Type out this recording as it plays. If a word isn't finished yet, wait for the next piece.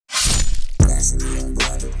Hey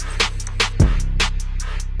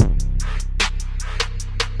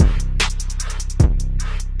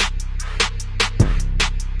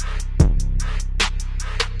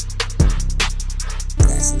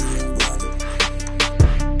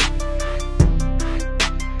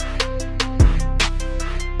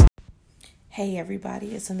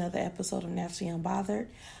everybody, it's another episode of Naturally Unbothered,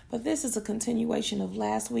 but this is a continuation of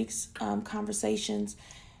last week's conversations.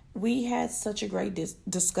 We had such a great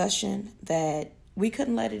discussion that we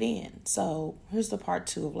couldn't let it end, so here's the part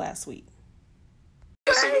 2 of last week.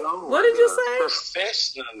 What did you say?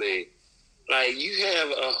 Professionally, like you have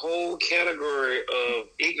a whole category of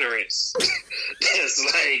ignorance that's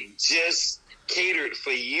like just catered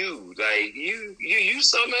for you. Like you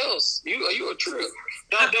something else. You a trip.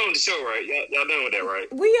 Y'all done with the show, right? Y'all done with that,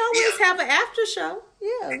 right? We always have an after show.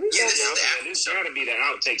 Yeah, this gotta be the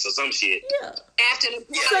outtakes or some shit. Yeah. After the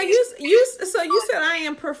So you said I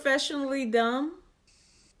am professionally dumb?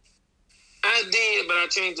 I did, but I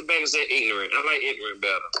changed it back and said ignorant. I like ignorant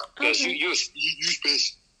better. Because you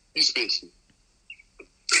special. You special.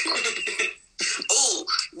 Oh,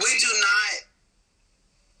 we do not.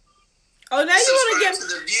 Oh, now you want to get to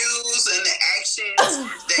the views and the actions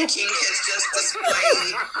that King has just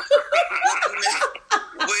displayed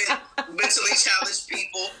with mentally challenged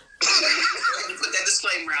people. Put that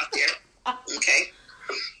disclaimer out there, okay?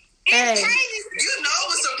 Hey. You know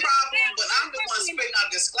it's a problem, but I'm the one spitting out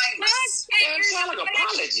disclaimers. It sounds like an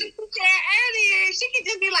apology. Earlier, she could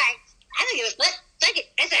just be like, "I don't give a fuck. Fuck it.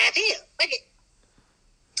 That's how I feel. Fuck it."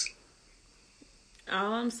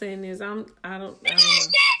 All I'm saying is I don't know.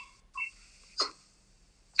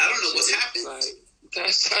 I don't know what's happened. Like,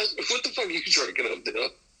 what the fuck are you drinking up there?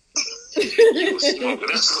 You was smoking.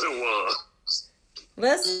 That's what it was.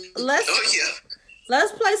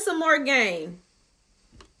 Let's play some more game.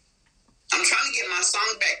 I'm trying to get my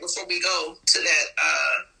song back before we go to that.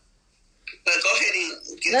 But go ahead and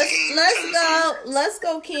get the game. Let's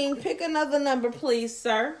go, King. Pick another number, please,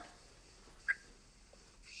 sir.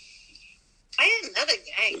 I need another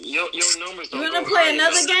game. Your numbers don't. You wanna play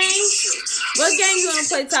another game? What game you wanna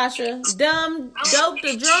play, Tasha? Dumb, dope,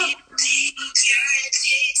 the drunk.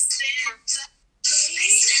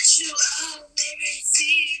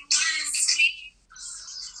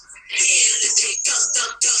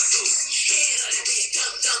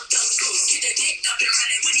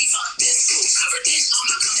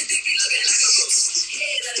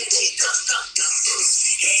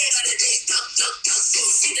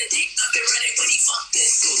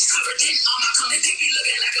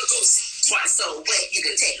 Twice so wet, you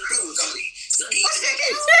can take cruise on me. Twice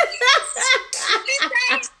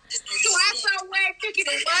so wet, took it a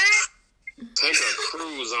what? Take a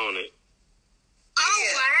cruise on it. Oh,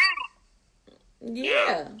 wow.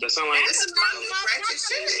 Yeah. That sound like This is my new practice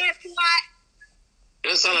shit. That's what.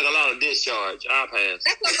 that sound like a lot of discharge. I'll pass.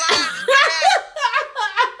 That's a lot.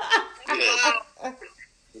 Yeah.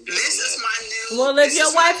 This is my new. Well, if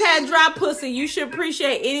your wife had dry pussy, you should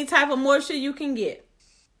appreciate any type of moisture you can get.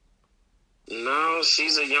 No,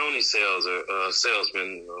 she's a yoni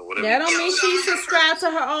salesman or whatever. That don't mean she subscribed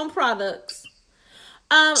to her own products.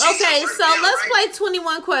 Okay, so let's play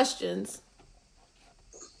 21 questions.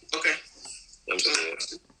 Okay. I'm saying.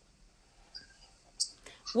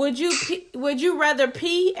 Would you rather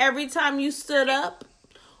pee every time you stood up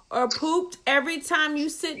or pooped every time you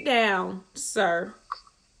sit down, sir?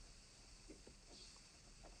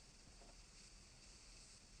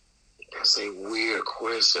 That's a weird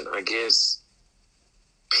question. I guess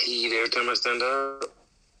peed every time I stand up.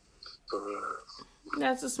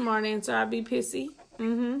 That's a smart answer. I'd be pissy.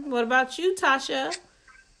 What about you, Tasha?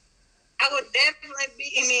 I would definitely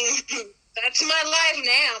be, that's my life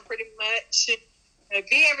now, pretty much. It'd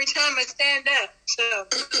be every time I stand up, so.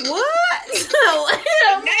 What?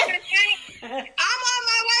 I'm on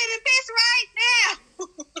my way to piss right now.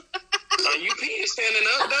 Are you peeing standing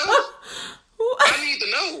up, though? I need to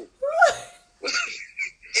know.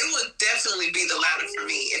 It would definitely be the latter for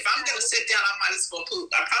me. If I'm going to sit down, I might as well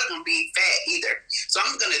poop. I'm probably going to be fat either. So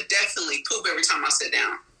I'm going to definitely poop every time I sit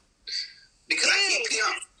down. Because I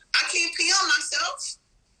can't pee on myself.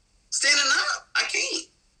 Standing up, I can't.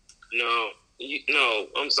 No,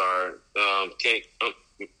 I'm sorry.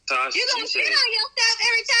 Tasha, You gonna shit on yourself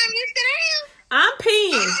every time you sit down? I'm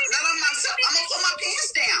peeing. Not on myself. I'm going to put my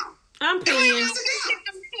pants down. I'm peeing.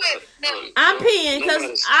 No. I'm peeing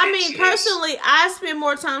because, personally, I spend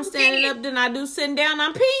more time standing up than I do sitting down.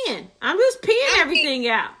 I'm peeing. I'm just peeing everything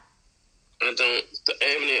out. I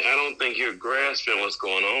don't think you're grasping what's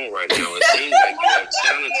going on right now. It seems like you have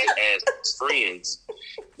talented as friends.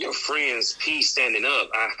 Your friends pee standing up.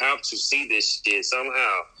 I have to see this shit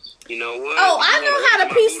somehow. You know what? Oh, I know how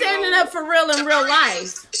to pee standing up for real in real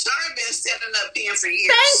life. Shari been standing up peeing for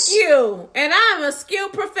years. Thank you. And I'm a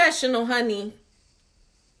skilled professional, honey.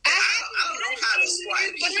 I don't know how to squat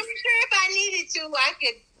pee. But I'm sure if I needed to, I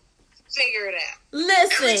could figure it out.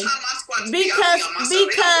 Listen,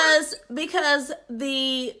 because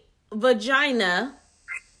the vagina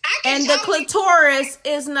and the clitoris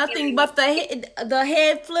is nothing but the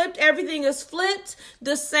head flipped. Everything is flipped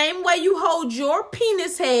the same way you hold your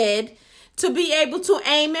penis head to be able to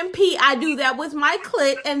aim and pee. I do that with my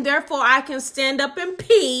clit, and therefore I can stand up and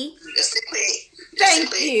pee.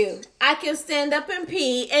 Thank you. I can stand up and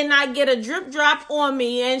pee and not get a drip drop on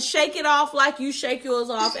me and shake it off like you shake yours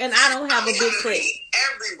off, and I don't have a big clit.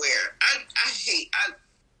 Everywhere.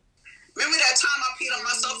 Remember that time I peed on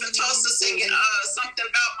myself in Tulsa singing something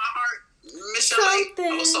about my heart? Michelle, I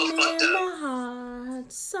was so fucked up. My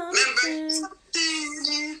heart, something.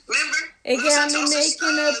 Remember? It got me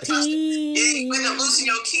making a pee. Yeah, you end up losing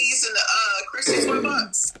your keys in the Christmas toy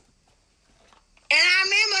box. And I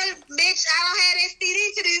remember, bitch, I don't have that CD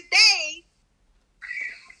to this day.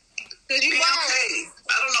 Cause you bought okay.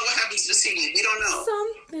 I don't know what happened to the CD. We don't know.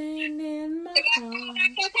 Something in my heart.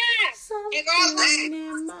 Something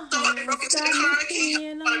in my heart. Somebody broke into the car key.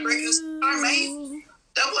 Somebody break this car, man.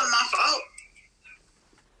 That wasn't my fault.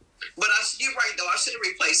 But you're right, though. I should have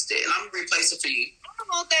replaced it, and I'm going to replace it for you. I don't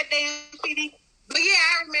want that damn CD. But yeah,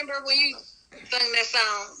 I remember when you sung that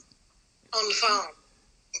song on the phone.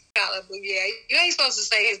 But yeah, you ain't supposed to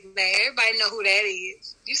say his name. Everybody know who that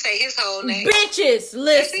is. You say his whole name. Bitches,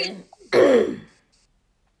 listen.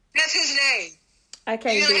 That's his name. I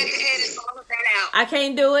can't do it. I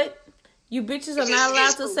can't do it. You bitches are not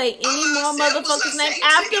allowed to say any more motherfuckers' name.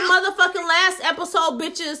 After motherfucking last episode,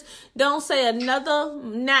 bitches don't say another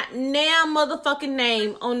damn motherfucking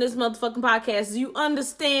name on this motherfucking podcast. Do you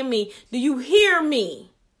understand me? Do you hear me?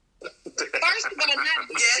 First of all, not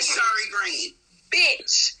yes, Shari Green.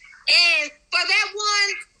 Bitch. And for that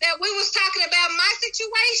one that we was talking about my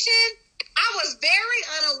situation, I was very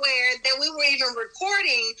unaware that we were even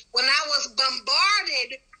recording when I was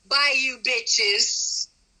bombarded by you bitches.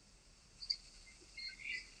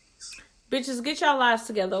 Bitches, get y'all lives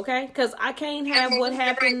together, okay? Because I can't have what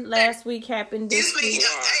happened last week happen this week.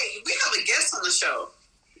 Hey, we have a guest on the show.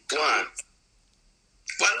 Why?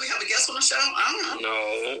 Why do we have a guest on the show? I don't know.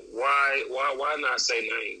 No. Why not say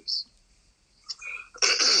names?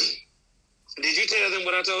 Did you tell them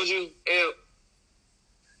what I told you, El?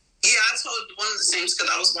 Yeah, I told one of the names because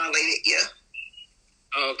I was violated, yeah.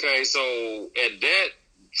 Okay, so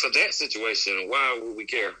for that situation, why would we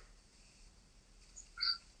care?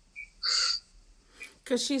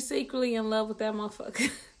 Because she's secretly in love with that motherfucker.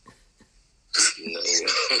 No. Let's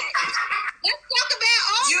talk about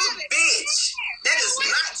all you of it. Bitch. That is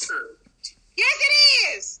not true. Yes, it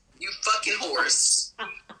is. You fucking horse.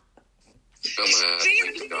 Fucking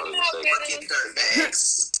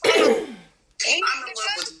dirtbags. I'm in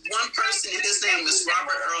love with one person, and his name is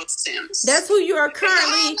Robert Earl Sims. That's who you are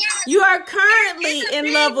currently. You are currently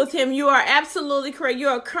in love with him. You are absolutely correct. You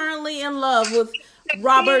are currently in love with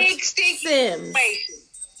Robert Sims.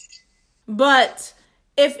 But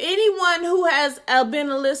if anyone who has been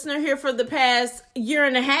a listener here for the past year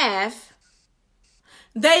and a half,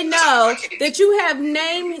 they know that you have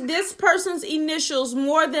named this person's initials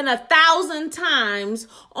more than 1,000 times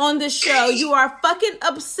on the show. You are fucking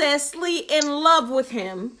obsessively in love with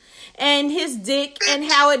him and his dick and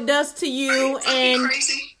how it does to you and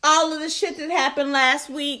all of the shit that happened last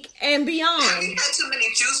week and beyond. Have you had too many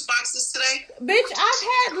juice boxes today? Bitch, I've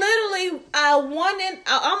had literally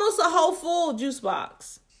almost a whole full juice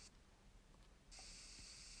box.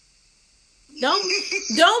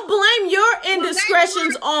 Don't blame your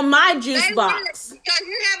indiscretions on my juice box. Because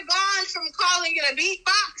you have gone from calling it a beat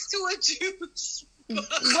box to a juice.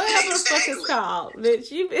 Whatever the fuck it's called,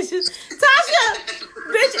 bitch. You bitches. Tasha,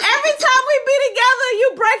 bitch, every time we be together, you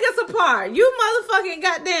break us apart. You motherfucking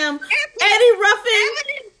goddamn Eddie Ruffin.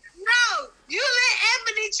 No, you let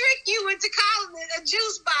Ebony trick you into calling it a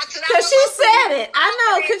juice box. Because she said it. I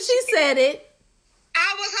know, because she said it.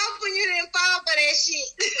 I was hoping you didn't fall for that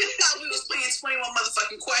shit. I thought we was playing 21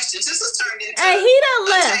 motherfucking questions. This is turned into... Hey, he done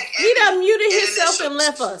left. He done muted himself and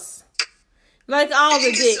left us. Like all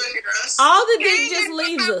the dick. All the dick just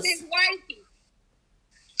leaves us.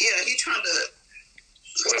 Yeah, he trying to...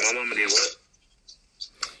 Wait, my mama did what?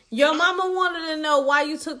 Your mama wanted to know why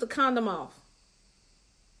you took the condom off.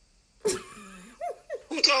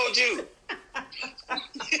 Who told you?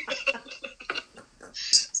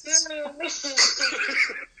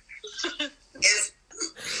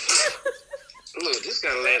 Look, this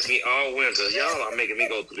gotta last me all winter. Y'all are making me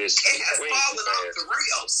go through this. It has fallen off the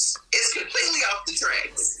rails. It's completely off the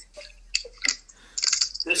tracks.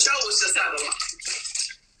 The show was just out of line.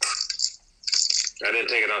 I didn't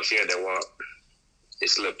take it off. She had that WAP. It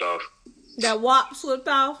slipped off. That WAP slipped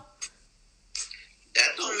off?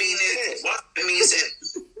 That don't mean it. WAP, it means it.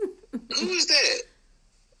 Who is that?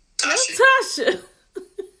 That's Tasha.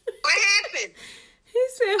 What happened? He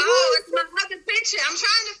said, it's my other picture. I'm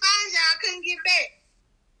trying to find y'all. I couldn't get back.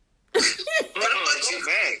 Go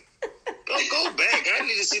back. Go back. I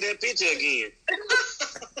need to see that picture again.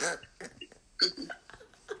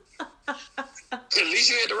 At least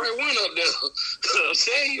you had the right one up there. I'll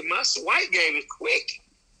tell you, my swipe game is quick.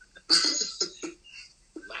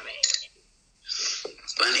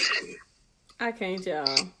 Funny. I can't,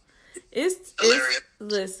 y'all. It's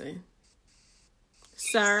listen,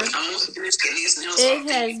 sir.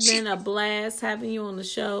 It has been a blast having you on the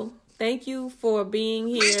show. Thank you for being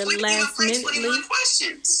here last minute.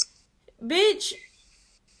 Bitch,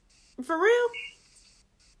 for real?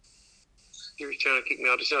 She was trying to kick me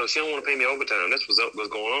out the show. She don't want to pay me overtime. That's what's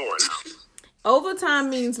going on right now. Overtime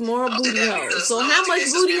means more booty hole. So how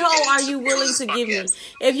much booty hole are you willing to give me?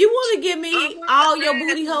 If you want to give me all your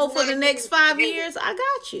booty hole for the next 5 years, I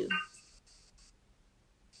got you.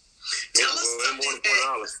 Tell us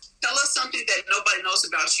something that nobody knows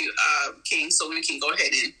about you, King, so we can go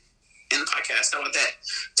ahead and end the podcast. How about that?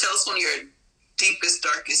 Tell us one of your deepest,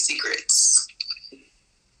 darkest secrets.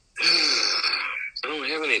 I don't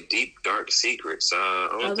have any deep, dark secrets.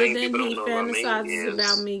 Other than he fantasizes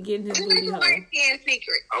about me getting his booty hole.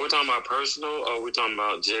 Are we talking about personal, or are we talking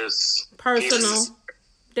about just personal?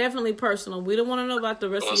 Definitely personal. We don't want to know about the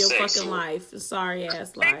rest of your fucking life. Sorry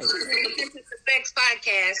ass life. Sex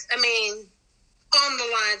podcast. I mean, on the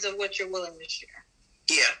lines of what you're willing to share.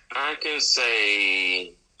 Yeah. I can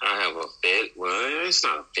say I have a fetish. Well, it's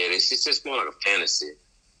not a fetish. It's just more like a fantasy,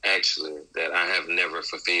 actually, that I have never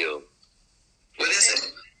fulfilled. What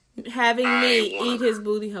is it? Having me eat his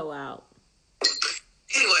booty hole out.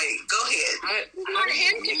 Anyway, go ahead. Let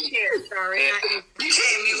him to share, sorry. You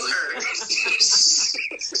can't mute her.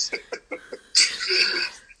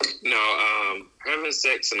 No, having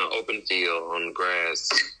sex in an open field on the grass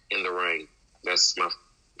in the rain. That's my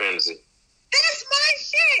fantasy. That's my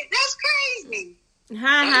shit. That's crazy.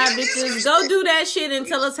 Hi, bitches. Go do that shit and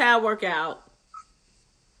tell us how it work out.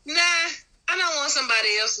 Nah. I don't want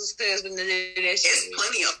somebody else's husband to do that shit. There's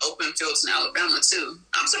plenty of open fields in Alabama, too.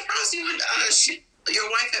 I'm surprised your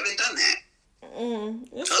wife haven't done that.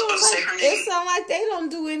 It sounds like they don't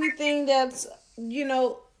do anything that's,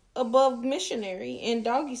 above missionary and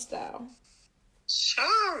doggy style.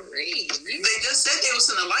 Sorry. They just said they was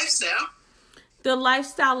in a lifestyle. The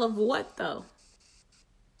lifestyle of what, though?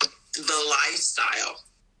 The lifestyle.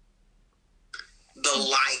 The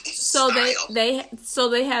lifestyle. So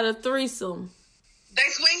they had a threesome. They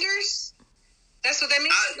swingers? That's what that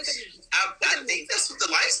means? I think that's what the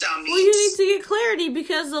lifestyle means. Well, you need to get clarity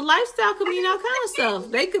because the lifestyle could mean all kind of stuff.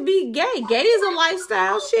 They could be gay. Gay is a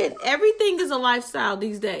lifestyle. Shit. Everything is a lifestyle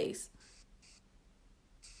these days.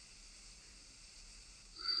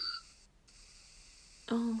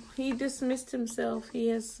 Oh, he dismissed himself. He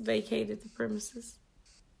has vacated the premises.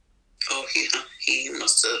 Oh, he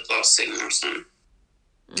must have lost signal or something.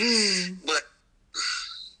 But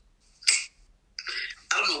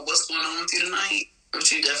I don't know what's going on with you tonight,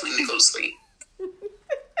 but you definitely need to go to sleep.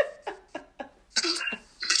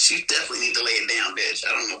 But you definitely need to lay it down, bitch. I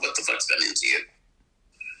don't know what the fuck's been into you.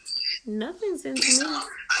 Nothing's into me.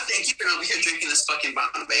 I think you've been over here drinking this fucking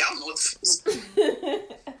Bombay. I don't know what the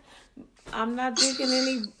fuck. I'm not drinking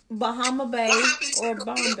any Bahama Bay or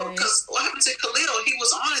Bombay. What happened to Khalil? He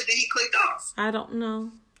was on it, then he clicked off. I don't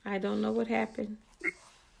know. I don't know what happened.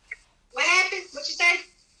 What happened? What you say?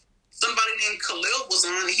 Somebody named Khalil was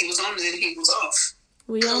on, and he was on, and then he was off.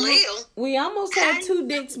 We almost had 2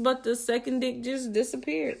 dicks, but the second dick just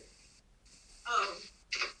disappeared. Oh.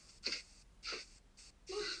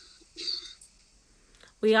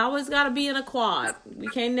 We always gotta be in a quad. We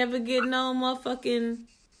can't never get no motherfucking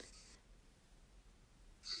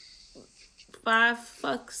 5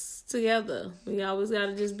 fucks together. We always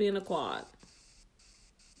gotta just be in a quad.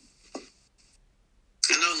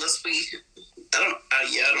 I know, unless I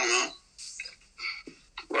don't know.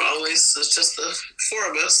 We're always, it's just the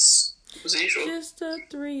 4 of us, as usual. Just the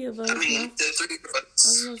 3 of us. I mean, the 3 of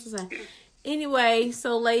us. I was supposed to say. Anyway,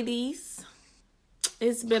 so ladies,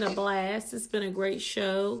 it's been a blast. It's been a great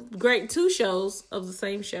show. Great 2 shows of the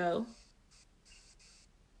same show.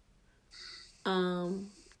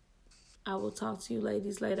 I will talk to you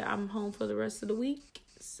ladies later. I'm home for the rest of the week.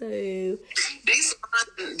 So These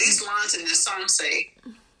these lines in this song say,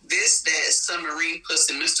 this, that, submarine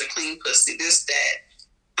pussy, Mr. Clean pussy, this, that,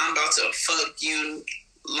 I'm about to fuck you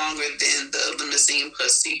longer than the limousine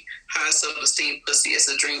pussy. High self-esteem pussy, it's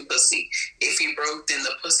a dream pussy. If you broke, then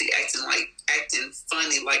the pussy acting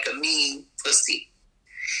funny like a mean pussy.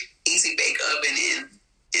 Easy bake oven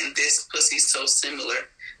and this pussy's so similar.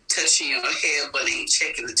 Touching your head but ain't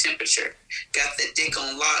checking the temperature. Got the dick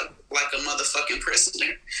on lock like a motherfucking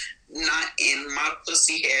prisoner. Not in my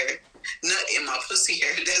pussy hair. Nut in my pussy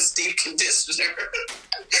hair. That's deep conditioner.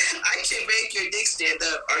 I can make your dick stand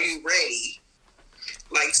up. Are you ready?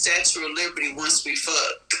 Like Statue of Liberty once we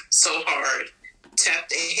fuck so hard. Tap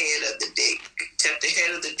the head of the dick. Tap the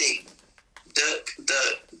head of the dick. The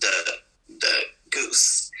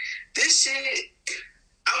goose. This shit.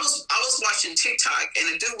 I was watching TikTok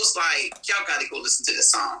and the dude was like, y'all gotta go listen to this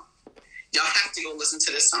song. Y'all have to go listen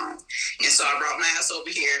to this song. And so I brought my ass over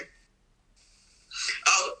here.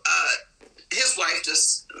 His wife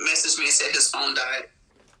just messaged me and said his phone died.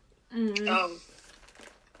 Mm-hmm. Oh.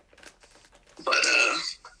 But,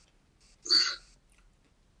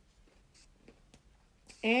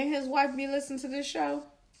 and his wife be listening to this show?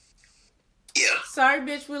 Yeah. Sorry,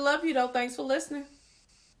 bitch. We love you, though. Thanks for listening.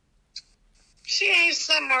 She ain't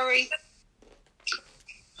sorry.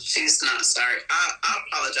 She's not sorry. I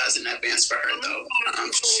apologize in advance for her, though.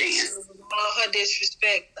 She ain't. All her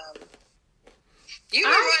disrespect, though. You be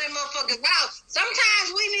running motherfuckers out.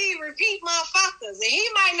 Sometimes we need repeat motherfuckers, and he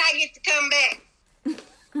might not get to come back.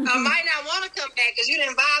 I might not want to come back because you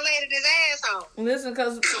done violated his asshole. Listen,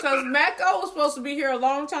 because Mako was supposed to be here a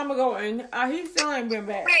long time ago, and he still ain't been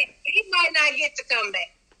back. Right. He might not get to come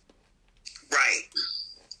back. Right.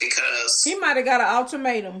 Because he might have got an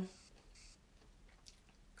ultimatum.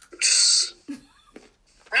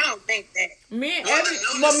 I don't think that. Me and Ebony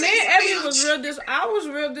was I was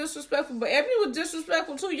real disrespectful, but Ebony was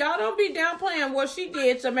disrespectful too. Y'all don't be downplaying what she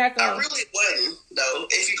did to Mako. I really wasn't, though.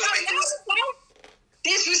 If you go back and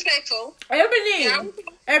disrespectful.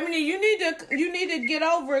 Ebony, you need to get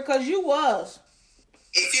over it because you was.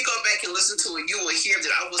 If you go back and listen to it, you will hear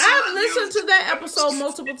that I was. I've listened to that episode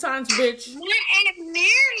multiple times, bitch. Not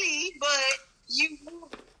nearly, but you.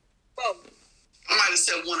 Whoa. I might have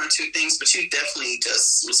said one or two things, but you definitely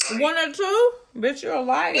just was like, one or two? Bitch, you're a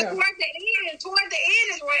liar. But toward the end is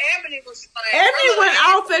where Ebony was like. Ebony went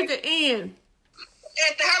off at the end.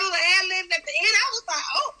 At the her little ad lib at the end, I was like,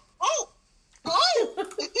 oh.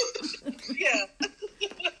 Yeah.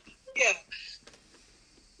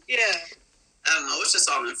 Yeah. I don't know. It's just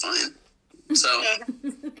all in fun. So, but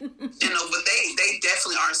they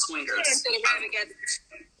definitely are swingers.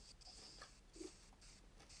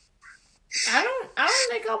 I don't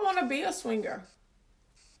think I want to be a swinger.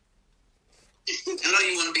 I know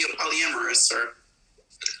you want to be a polyamorous or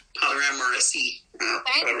polyamorous-y.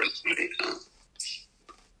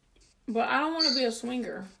 But I don't want to be a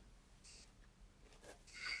swinger.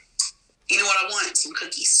 You know what I want? Some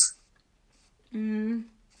cookies. Mm-hmm.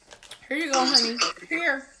 Here you go, honey.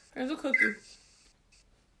 Here's a cookie.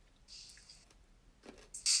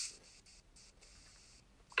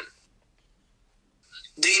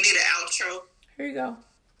 Do you need an outro? Here you go.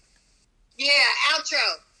 Yeah,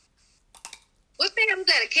 outro. What's that? Was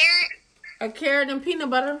that a carrot? A carrot and peanut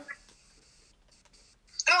butter.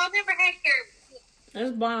 Oh, I've never had carrot.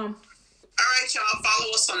 That's bomb. All right, y'all.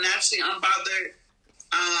 Follow us on Naturally Unbothered.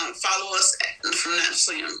 Follow us from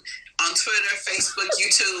Naturally on Twitter, Facebook,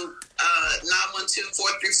 YouTube.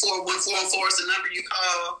 912-434-1414 is the number you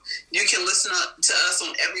call. You can listen to us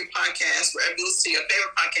on every podcast, wherever you listen to your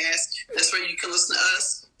favorite podcast. That's where you can listen to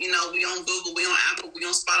us. You know, we on Google, we on Apple, we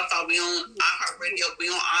on Spotify, we on iHeartRadio, we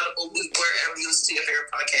on Audible, wherever you listen to your favorite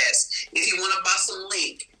podcast. If you want to buy some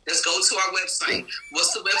link, just go to our website.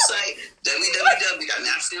 What's the website?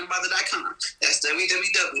 www.naturallyunbothered.com. That's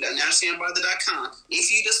www.naturallyunbothered.com. If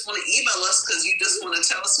you just want to email us because you just want to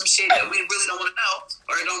tell us some shit that we really don't want to know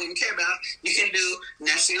or don't even care about, you can do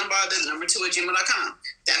naturallyunbothered2@gmail.com.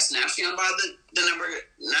 That's naturallyunbothered,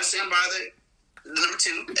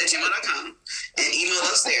 naturallyunbothered2@gmail.com, and email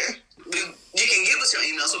us there. You can give us your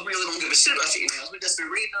emails, but we really don't give a shit about your emails. We just been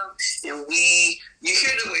reading them, and you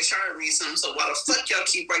hear the way Charlotte reads them, so why the fuck y'all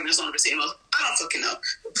keep writing us on these emails? I don't fucking know.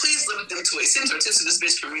 But please limit them to a sentence or two so this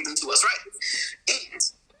bitch can read them to us, right?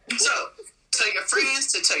 And so, tell your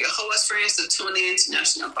friends, tell your whole ass friends to tune in to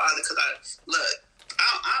Naturally Unbothered, because I'm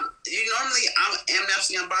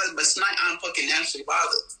naturally unbothered, but tonight I'm fucking naturally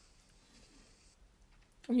bothered.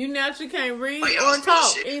 You naturally can't read or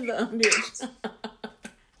talk either, bitch.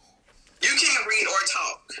 You can't read or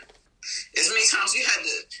talk. As many times you had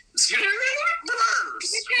to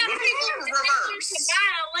reverse. To buy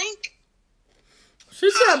a link. She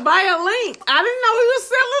said buy a link. I didn't know we was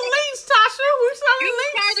selling links, Tasha. We selling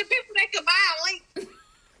links. You the people that can buy a link.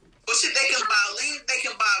 Well, shit, they can buy a link. They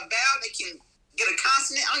can buy a vowel. They can get a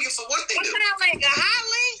consonant. I don't give a fuck what they do. Like a hot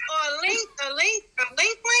link or a link.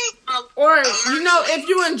 Or, you know, if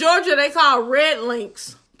you in Georgia, they call red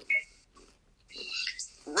links.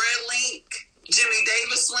 Red link, Jimmy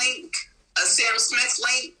Davis link, a Sam Smith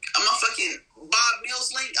link, a motherfucking Bob Mills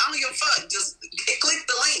link. I don't give a fuck. Just click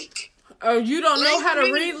the link. Oh, you don't know how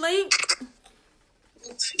to read link?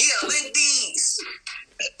 Yeah, link these.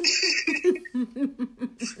 Good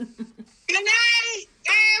night,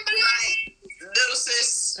 everybody. Little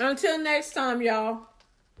sis. Until next time, y'all.